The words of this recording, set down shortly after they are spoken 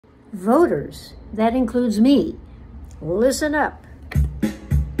Voters, that includes me, listen up.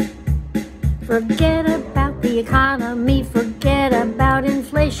 Forget about the economy, forget about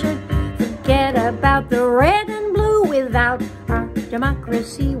inflation, forget about the red and blue. Without our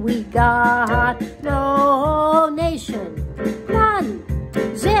democracy, we got no nation, none,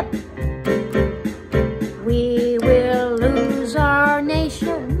 zip. We will lose our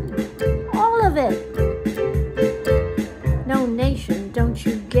nation, all of it. No nation, don't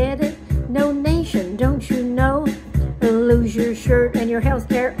you get it? No nation, don't you know? Lose your shirt and your health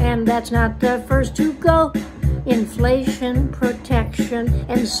care, and that's not the first to go. Inflation, protection,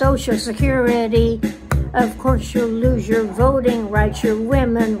 and Social Security. Of course you'll lose your voting rights, your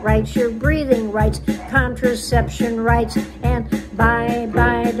women rights, your breathing rights, contraception rights, and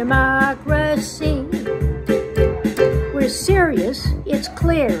bye-bye democracy. We're serious, it's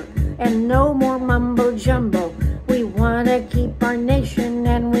clear, and no more mumbo-jumbo. We want to keep our nation,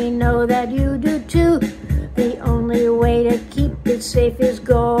 and we know that you do too. The only way to keep it safe is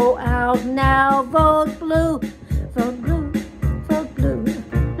go out now. Vote blue, vote blue, vote blue.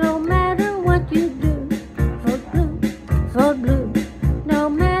 No matter what you do, vote blue, vote blue. No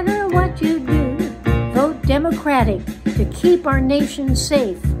matter what you do, vote Democratic to keep our nation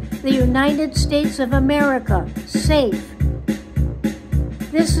safe. The United States of America, safe.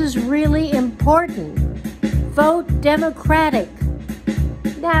 This is really important. Vote Democratic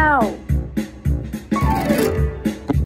now.